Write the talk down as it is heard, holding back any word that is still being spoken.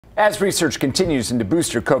As research continues into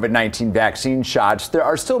booster COVID-19 vaccine shots, there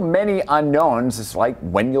are still many unknowns, like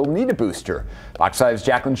when you'll need a booster. Fox 5's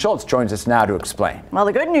Jacqueline Schultz joins us now to explain. Well,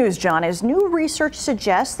 the good news, John, is new research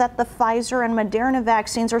suggests that the Pfizer and Moderna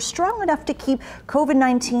vaccines are strong enough to keep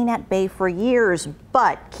COVID-19 at bay for years.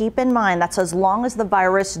 But keep in mind, that's as long as the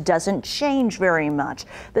virus doesn't change very much.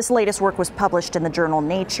 This latest work was published in the journal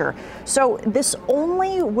Nature. So this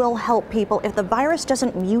only will help people if the virus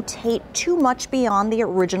doesn't mutate too much beyond the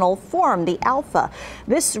original form, the alpha.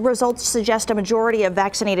 This results suggest a majority of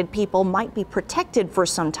vaccinated people might be protected for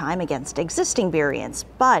some time against existing variants.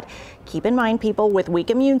 But keep in mind, people with weak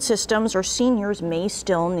immune systems or seniors may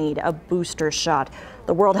still need a booster shot.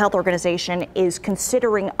 The World Health Organization is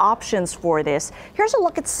considering options for this. Here's a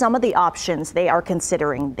look at some of the options they are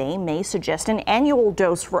considering. They may suggest an annual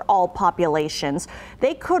dose for all populations.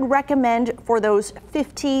 They could recommend for those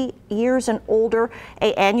 50 years and older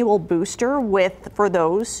an annual booster for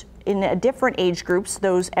those in different age groups,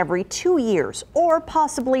 those every 2 years, or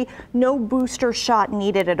possibly no booster shot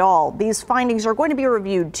needed at all. These findings are going to be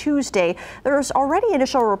reviewed Tuesday. There's already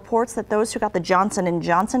initial reports that those who got the Johnson &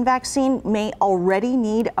 Johnson vaccine may already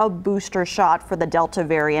need a booster shot for the Delta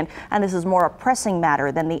variant, and this is more a pressing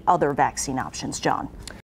matter than the other vaccine options, John.